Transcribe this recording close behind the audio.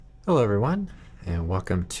Hello, everyone, and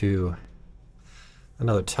welcome to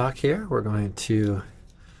another talk here. We're going to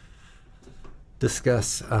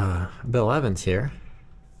discuss Bill Evans here,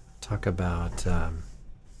 talk about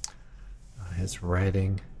his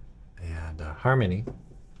writing and harmony.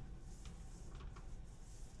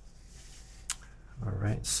 All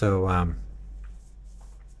right, so I'm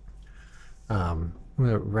going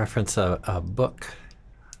to reference a book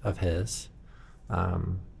of his.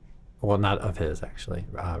 Well, not of his, actually,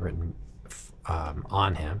 written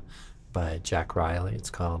on him by Jack Riley. It's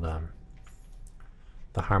called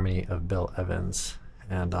The Harmony of Bill Evans.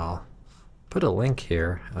 And I'll put a link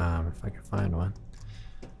here, if I can find one,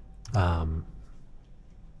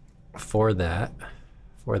 for that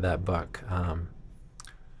book.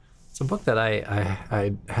 It's a book that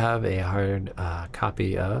I have a hard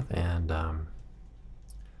copy of and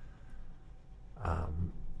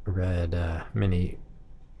read many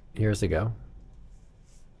years ago,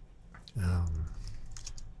 and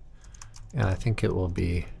I think it will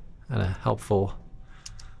be helpful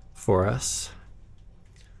for us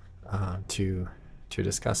to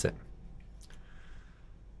discuss it.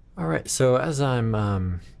 All right, so as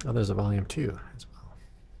I'm there's a volume 2 as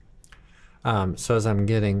well. So as I'm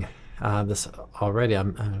getting this already, I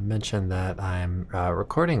mentioned that I'm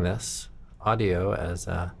recording this audio as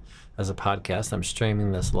a podcast. I'm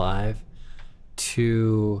streaming this live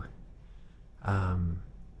to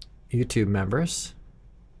YouTube members,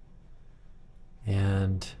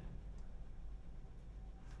 and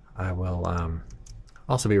I will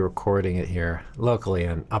also be recording it here locally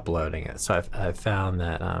and uploading it. So I've found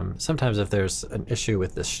that sometimes if there's an issue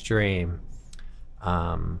with the stream,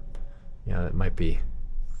 it might be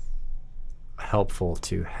helpful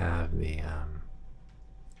to have the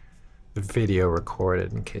video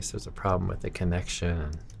recorded in case there's a problem with the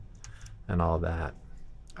connection and all that.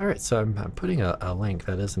 All right, so I'm putting a link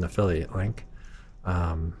that is an affiliate link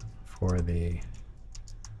for the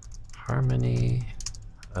Harmony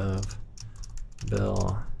of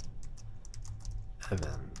Bill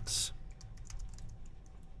Evans.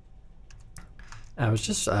 I was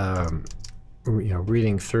just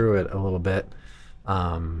reading through it a little bit,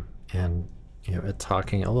 and it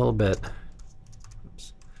talking a little bit.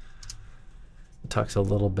 Oops, it talks a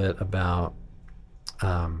little bit about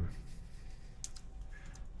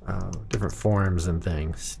different forms and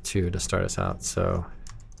things to start us out. So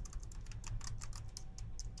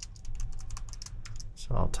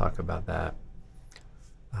I'll talk about that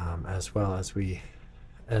as well as we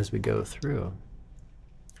go through.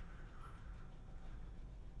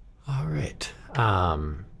 All right.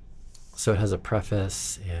 So it has a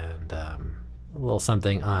preface and a little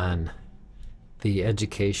something on the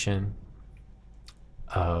education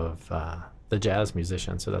of the jazz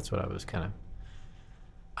musician. So that's what I was kind of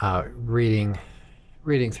reading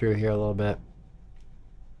through here a little bit.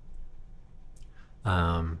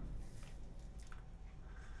 So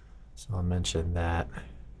I'll mention that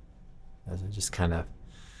as I just kind of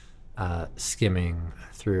skimming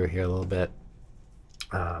through here a little bit.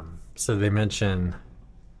 So they mention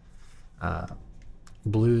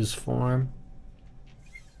blues form.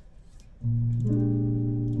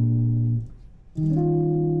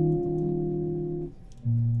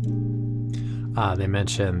 They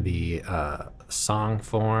mention the song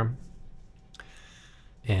form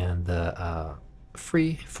and the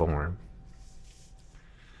free form,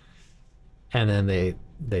 and then they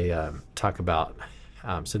talk about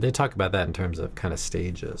so they talk about that in terms of kind of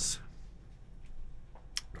stages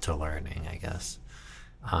to learning, I guess,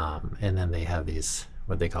 and then they have these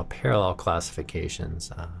what they call parallel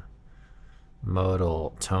classifications,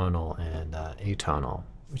 modal, tonal, and atonal,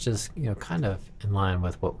 which is kind of in line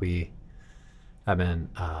with what we have been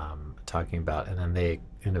talking about. And then they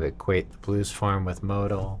kind of equate the blues form with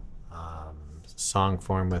modal, song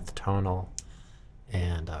form with tonal,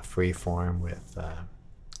 and free form with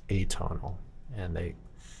atonal. And they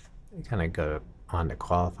kind of go on to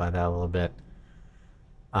qualify that a little bit.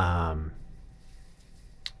 And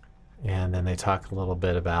then they talk a little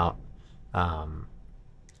bit about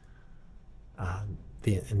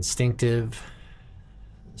the instinctive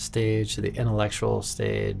stage, the intellectual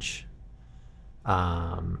stage,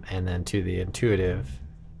 and then to the intuitive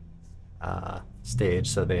stage.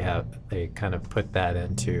 So they kind of put that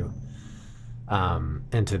into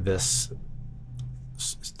this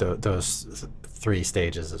those three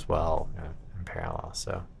stages as well, in parallel.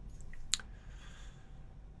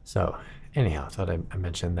 So anyhow, I thought I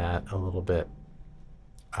mentioned that a little bit.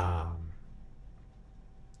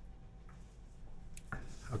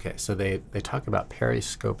 Okay, so they talk about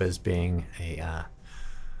periscope as being a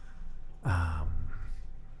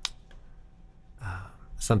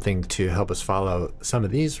something to help us follow some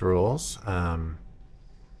of these rules, or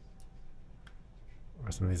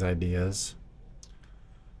some of these ideas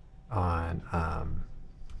on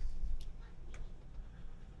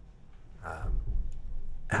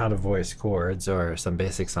how to voice chords, or some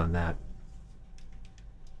basics on that.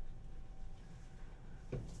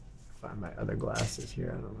 Find my other glasses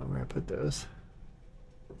here. I don't know where I put those.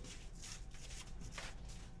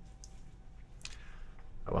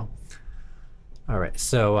 Oh well. All right.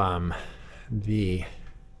 So the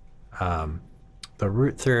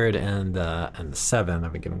root third and the seven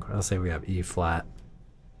of a given chord. Let's say we have E flat.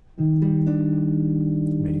 Maybe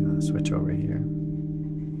switch over here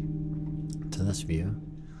to this view.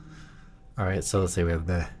 All right, so let's say we have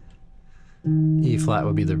the E flat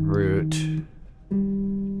would be the root,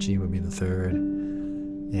 G would be the third,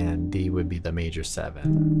 and D would be the major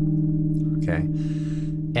seven. Okay,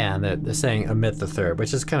 and they're saying omit the third,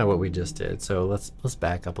 which is kind of what we just did. So let's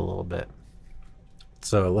back up a little bit.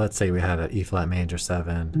 So let's say we had an E flat major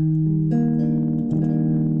seven.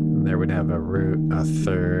 There would have a root, a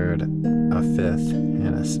third, a fifth,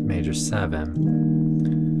 and a major seven.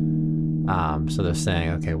 So they're saying,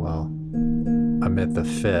 okay, well, omit the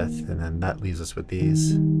fifth, and then that leaves us with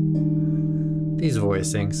these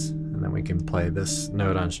voicings, and then we can play this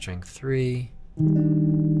note on string 3.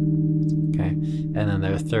 Okay, and then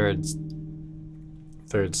their third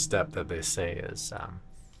step that they say is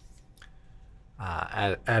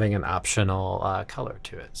adding an optional color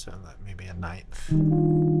to it, so that maybe a ninth,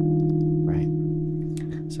 right?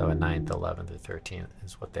 So a ninth, 11th, or 13th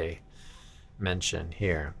is what they mention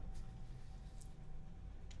here.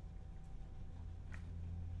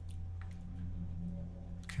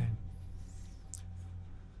 Okay.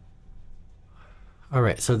 All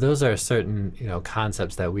right. So those are certain,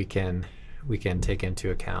 concepts that we can take into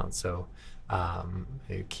account. So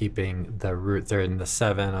keeping the root third and the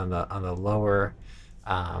seven on the lower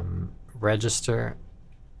register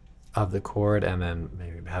of the chord, and then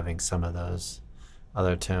maybe having some of those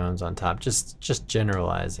other tones on top. Just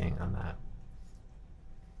generalizing on that.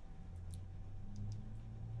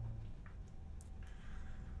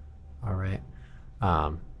 All right.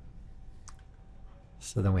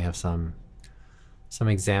 So then we have some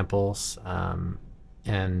examples, and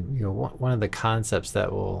one of the concepts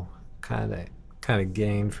that we'll kind of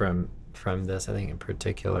gain from this, I think in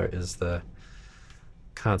particular, is the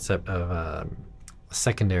concept of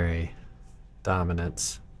secondary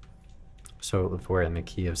dominance. So if we're in the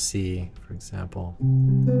key of C, for example,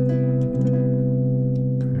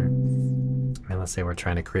 okay, and let's say we're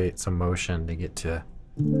trying to create some motion to get to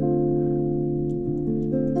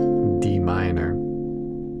D minor,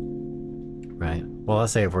 right? Well,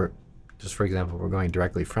 let's say if we're, just for example, we're going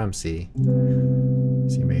directly from C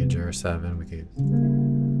major 7, we could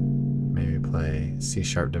maybe play C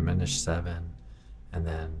sharp diminished 7, and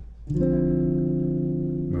then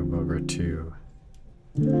move over to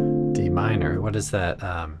D minor. What is that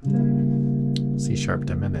C sharp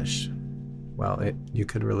diminished? Well, you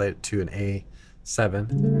could relate it to an A7.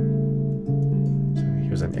 So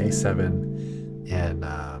here's an A7 in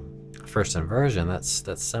first inversion. That's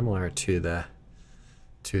similar to the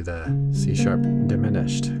C sharp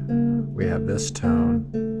diminished. We have this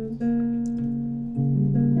tone.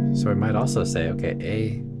 So we might also say, okay,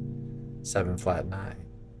 A7 flat 9,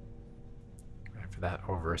 right, for that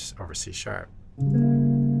over C sharp.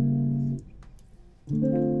 And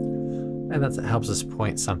that helps us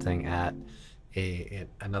point something at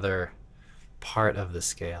another part of the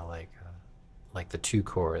scale, like the 2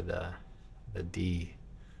 chord, the D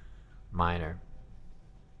minor.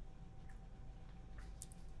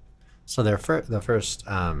 So the first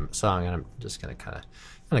song, and I'm just going to kind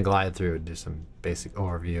of glide through and do some basic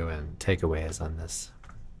overview and takeaways on this.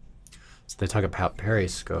 So they talk about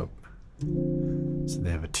periscope. So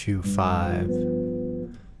they have a 2, 5,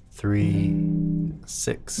 3,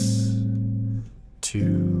 6,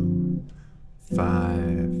 2,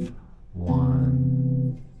 5,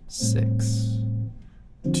 1, 6,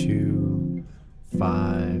 2,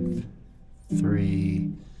 5,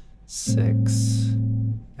 3, 6,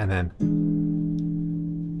 and then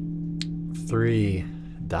 3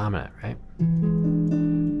 dominant, right?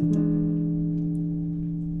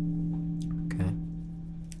 Okay.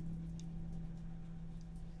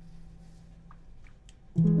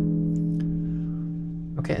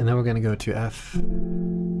 Okay, and then we're going to go to F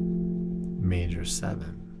major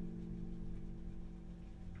 7.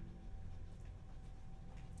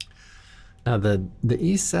 Now the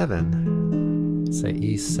E7, say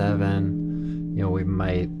E7, we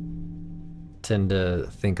might tend to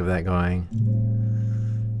think of that going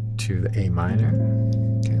to the A minor,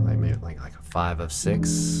 okay, maybe like a 5 of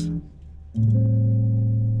 6.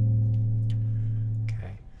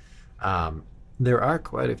 Okay. There are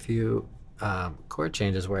quite a few chord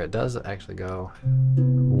changes where it does actually go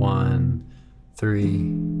 1, 3,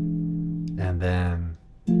 and then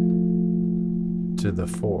to the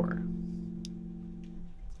 4.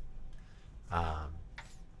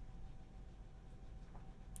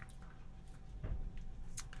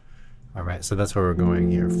 All right, so that's where we're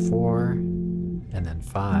going here. 4, and then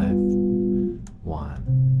 5,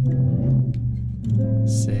 1,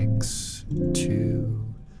 6, 2,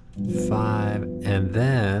 5, and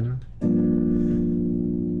then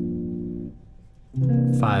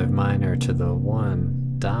 5 minor to the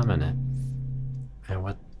 1 dominant. And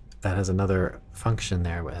what that has another function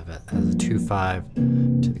there with it. It has a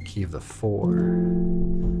 2-5 to the key of the 4.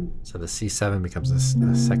 So the C7 becomes a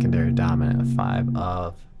secondary dominant, a 5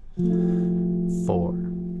 of 4.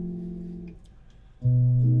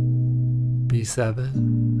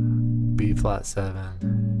 B7, B flat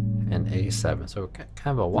 7, and A7. So kind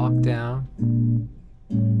of a walk down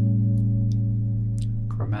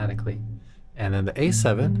chromatically. And then the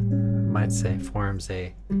A7, might say, forms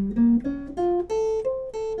a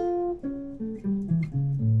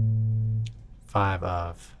five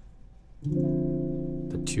of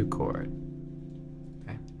the 2 chord.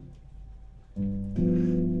 Okay.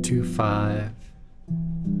 2, 5,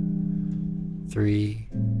 3,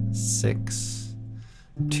 6,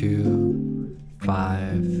 2,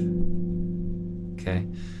 5. Okay.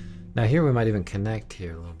 Now here we might even connect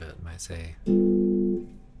here a little bit. We might say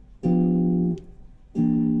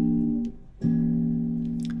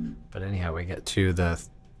but anyhow, we get to the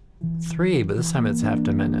 3, but this time it's half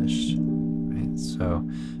diminished. Right? So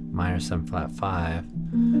minor 7 flat 5,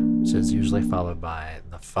 which is usually followed by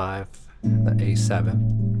the 5, the A7,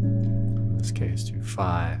 in this case 2,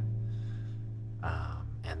 5,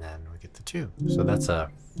 and then we get the 2. So that's a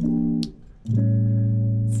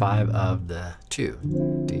 5 of the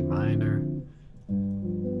 2, D minor,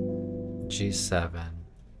 G7,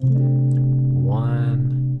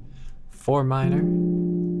 1, 4 minor,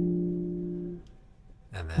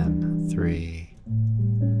 and then 3,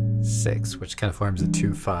 6, which kind of forms a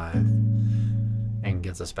 2, 5, and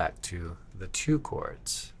gets us back to the 2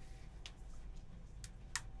 chords.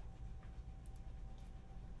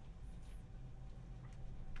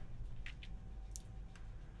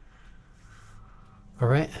 All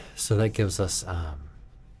right, so that gives us a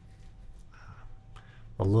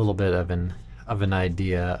little bit of an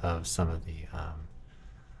idea of some of the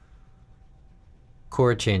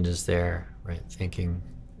chord changes there, right? Thinking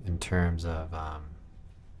in terms of,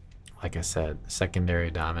 like I said, secondary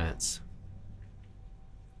dominants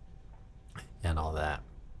and all that.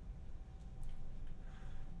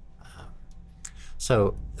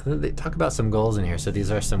 So they talk about some goals in here. So these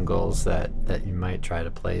are some goals that you might try to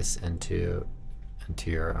place into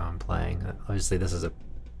your playing. Obviously, this is a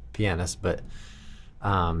pianist, but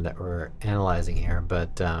that we're analyzing here.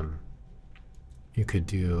 But you could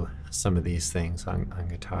do some of these things on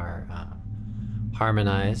guitar.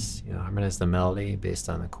 Harmonize the melody based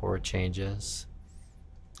on the chord changes.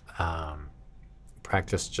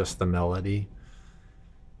 Practice just the melody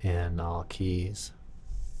in all keys.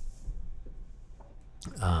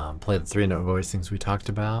 Play the 3-note voicings we talked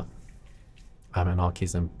about. In all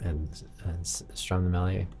keys and strum the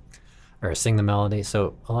melody or sing the melody.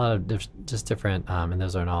 So a lot of just different, and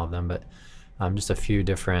those aren't all of them, but just a few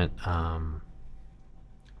different kind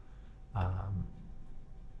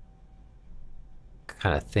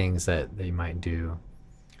of things that they might do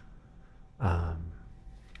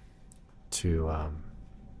to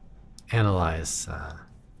analyze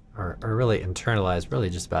or really internalize really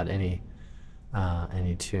just about any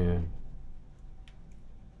tune.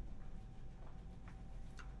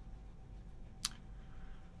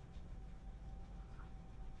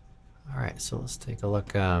 All right, so let's take a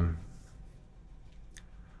look a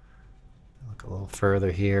little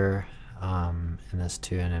further here in this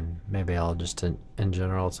tune, and maybe I'll just in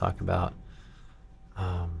general talk about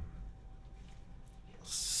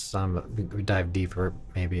we dive deeper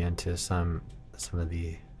maybe into some of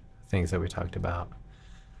the things that we talked about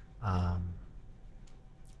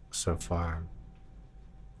so far.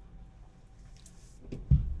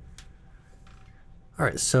 All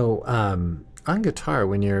right, so on guitar,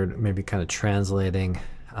 when you're maybe kind of translating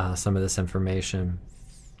some of this information,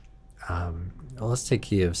 let's take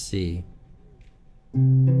key of C. We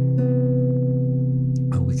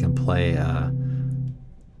can play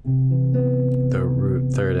the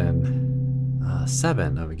root, third, and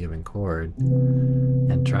 7 of a given chord,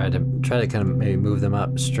 and try to kind of maybe move them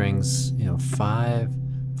up strings, 5,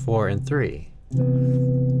 4, and 3.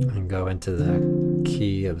 and go into the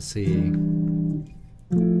key of C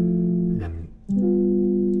and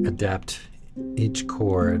adapt each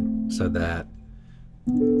chord so that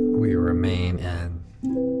we remain in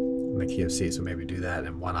the key of C. So maybe do that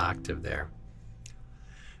in 1 octave there.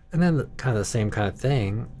 And then kind of the same kind of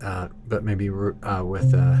thing, but maybe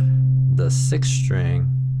with the 6th string,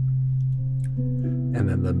 and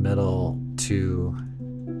then the middle 2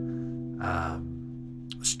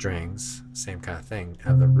 strings, same kind of thing.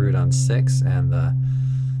 Have the root on 6 and the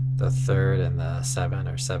 3rd and the 7,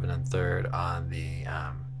 or 7 and 3rd on the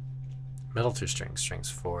middle 2 strings, strings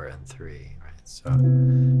 4 and 3, right? So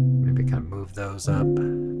maybe kind of move those up: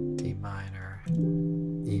 D minor,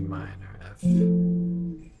 E minor, F.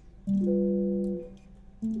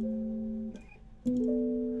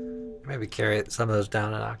 Maybe carry some of those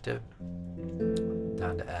down an octave,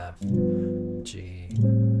 down to F, G.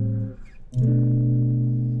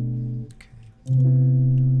 Okay.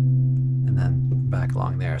 And then back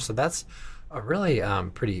along there. So that's a really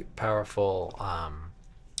pretty powerful, I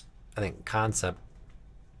think, concept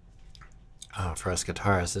for us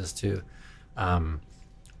guitarists, is to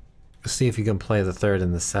see if you can play the 3rd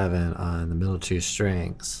and the 7 on the middle 2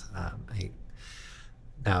 strings.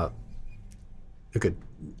 Now, you could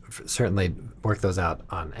certainly work those out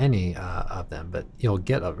on any of them, but you'll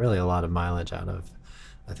get really a lot of mileage out of,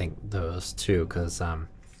 I think, those two, because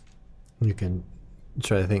you can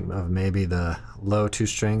try to think of maybe the low 2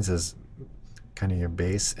 strings as kind of your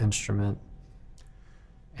bass instrument,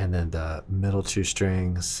 and then the middle 2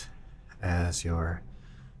 strings as your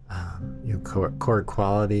chord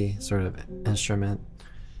quality sort of instrument,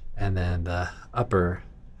 and then the upper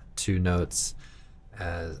 2 notes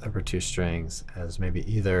as upper 2 strings as maybe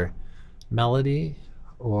either melody,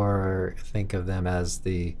 or think of them as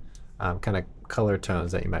the kind of color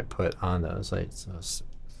tones that you might put on those. Like, so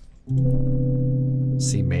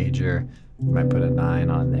C major, you might put a 9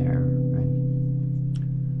 on there, right?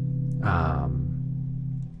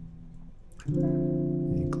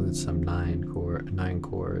 Include some 9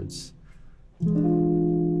 chords.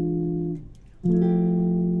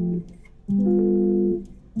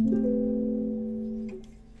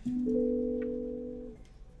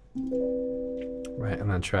 Right, and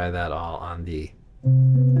then try that all on the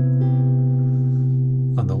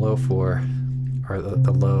low 4, or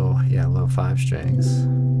the low 5 strings.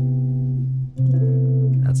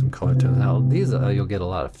 Add some color tones. Now these you'll get a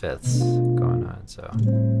lot of 5ths going on, so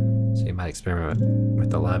you might experiment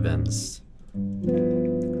with 11s,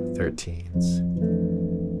 13s,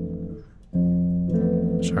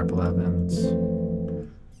 sharp 11s.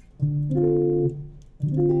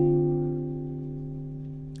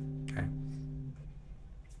 Okay.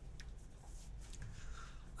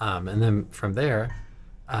 And then from there,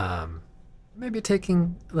 maybe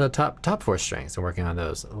taking the top 4 strings and working on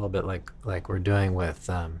those a little bit, like we're doing with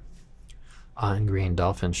On Green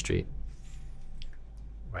Dolphin Street.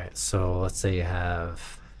 Right. So let's say you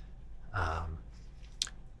have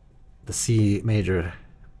the C major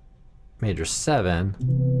 7.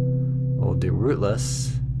 We'll do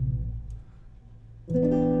rootless.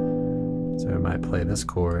 So we might play this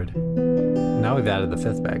chord. Now we've added the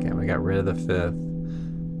 5th back in. We got rid of the 5th.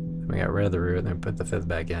 We got rid of the root, and then put the 5th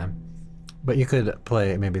back in. But you could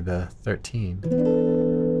play maybe the 13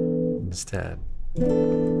 instead.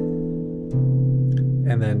 And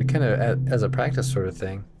then kind of as a practice sort of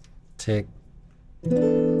thing, take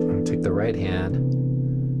the right hand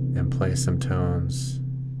and play some tones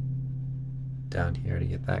down here to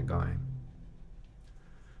get that going.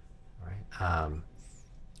 All right.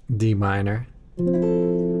 D minor.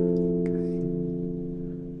 Okay.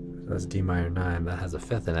 So that's D minor 9. That has a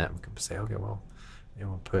 5th in it. We can say, okay, well,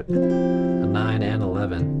 we'll put a 9 and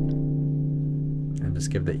 11, and just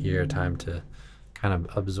give the ear time to kind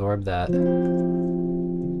of absorb that.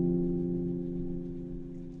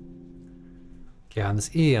 Okay, on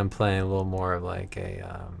this E, I'm playing a little more of like a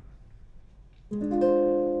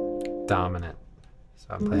dominant. So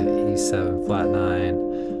I'm playing E7, flat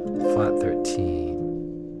 9, flat 13.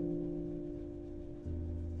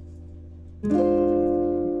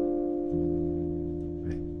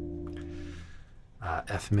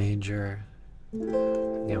 F major.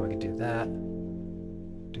 Again, we could do that.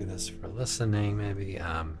 Do this for listening, maybe.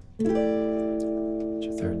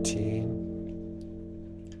 13.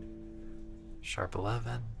 Sharp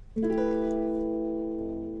 11.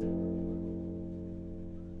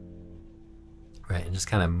 Right, and just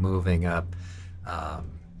kind of moving up.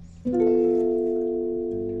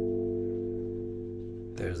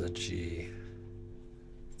 There's a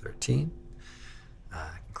G13.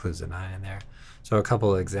 Includes a 9 in there. So a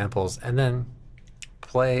couple of examples, and then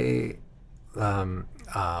play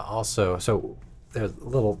also, so there's a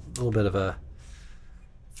little bit of a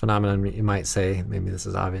phenomenon you might say. Maybe this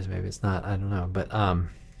is obvious, maybe it's not. I don't know. But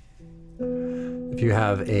if you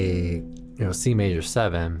have a C major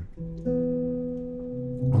 7,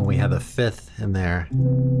 when we had the 5th in there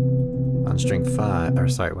on string 5, or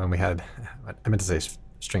sorry, when we had I meant to say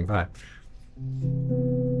string 5.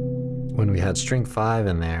 When we had string 5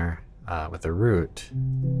 in there with the root,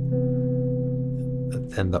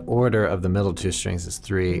 then the order of the middle 2 strings is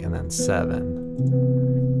 3 and then 7.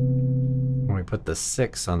 When we put the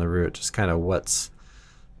 6 on the root, just kind of what's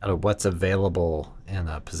available in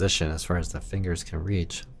a position as far as the fingers can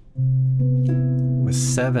reach. With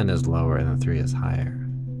 7 is lower and then 3 is higher,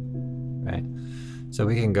 right? So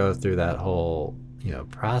we can go through that whole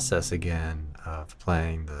process again of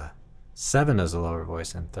playing the 7 as a lower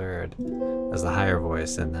voice and 3rd as the higher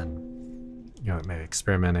voice, and then maybe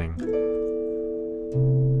experimenting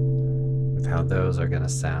with how those are going to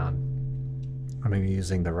sound. Or maybe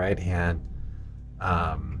using the right hand.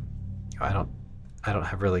 I don't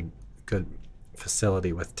have really good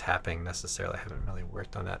facility with tapping necessarily. I haven't really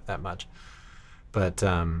worked on that much, but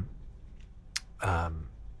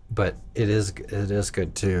it is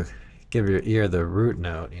good to give your ear the root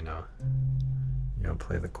note.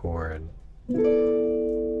 Play the chord.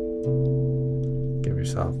 Give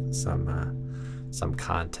yourself some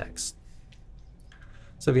context.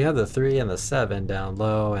 So if you have the 3 and the 7 down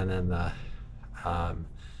low, and then the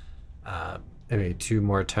maybe 2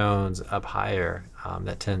 more tones up higher,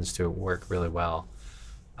 that tends to work really well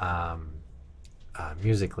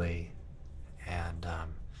musically. And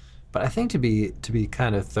but I think to be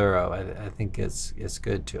kind of thorough, I think it's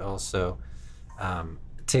good to also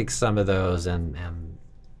take some of those and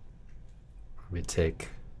we take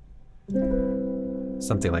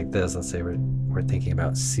something like this. Let's say we're thinking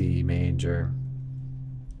about C major.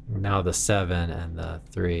 Now the 7 and the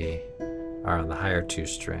 3 are on the higher 2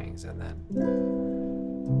 strings, and then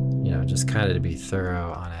just kind of to be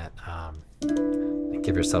thorough on it, and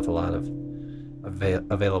give yourself a lot of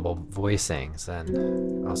available voicings,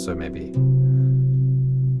 and also maybe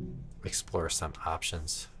explore some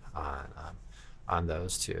options on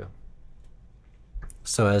those too.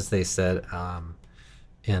 So as they said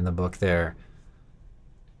in the book there,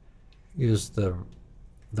 use the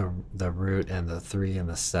root and the 3 and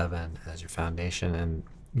the 7 as your foundation, and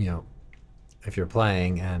if you're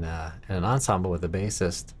playing in an ensemble with a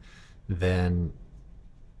bassist, then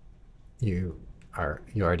you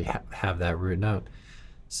already have that root note,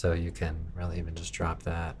 so you can really even just drop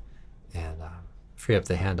that and free up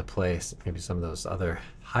the hand to play maybe some of those other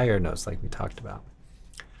higher notes like we talked about.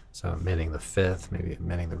 So omitting the 5th, maybe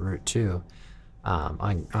omitting the root too.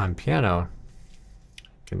 On piano, you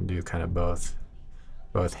can do kind of both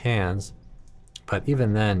hands, but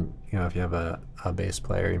even then, if you have a bass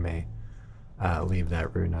player, you may leave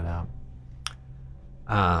that root note out.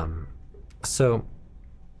 So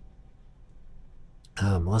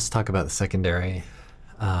let's talk about the secondary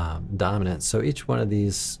dominant. So each one of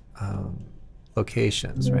these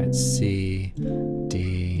locations, right? C,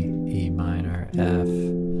 D, E minor, F,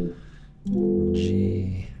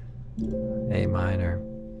 G, A minor.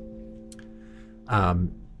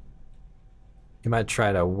 You might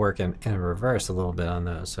try to work in reverse a little bit on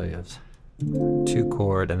those. So you have 2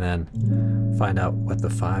 chord, and then find out what the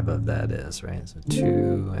 5 of that is, right? So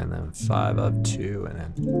 2, and then 5 of 2, and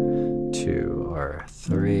then 2, or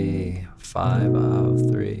 3, 5 of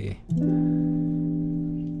 3.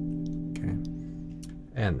 Okay.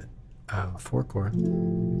 And 4 chord.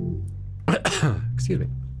 Excuse me.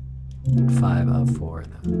 5 of 4,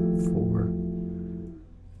 and then 4.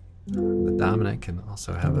 The dominant can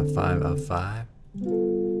also have a 5 of 5.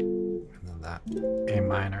 And then that A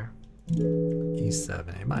minor.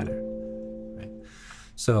 E7, A minor, right?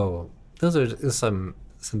 So those are just some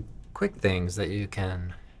quick things that you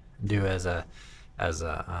can do as a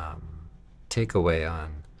takeaway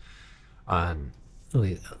on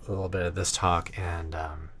really a little bit of this talk, and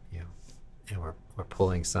we're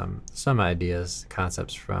pulling some ideas,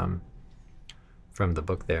 concepts from the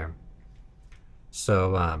book there.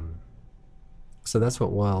 So so that's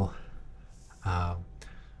what we'll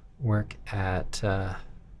work at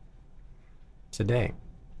today,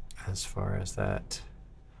 as far as that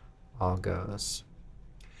all goes.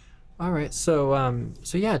 All right, so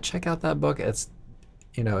yeah, check out that book. It's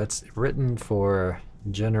it's written for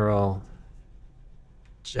general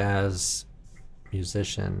jazz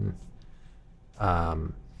musician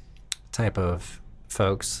type of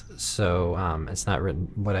folks. So it's not written.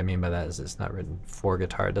 What I mean by that is it's not written for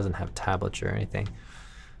guitar. It doesn't have tablature or anything.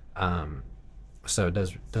 So it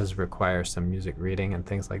does require some music reading and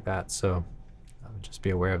things like that. So just be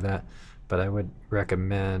aware of that. But I would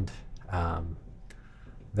recommend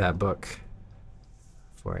that book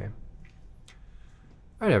for you.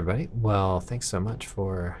 All right, everybody. Well, thanks so much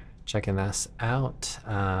for checking us out.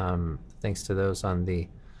 Thanks to those on the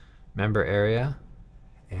member area.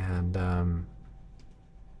 And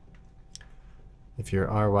if you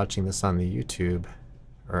are watching this on the YouTube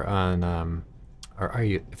or on,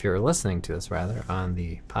 if you're listening to this rather on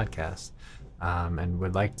the podcast and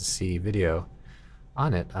would like to see video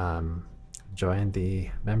on it, join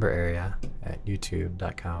the member area at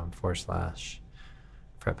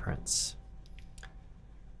youtube.com/FretPrince.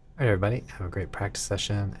 All right, everybody, have a great practice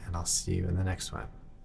session, and I'll see you in the next one.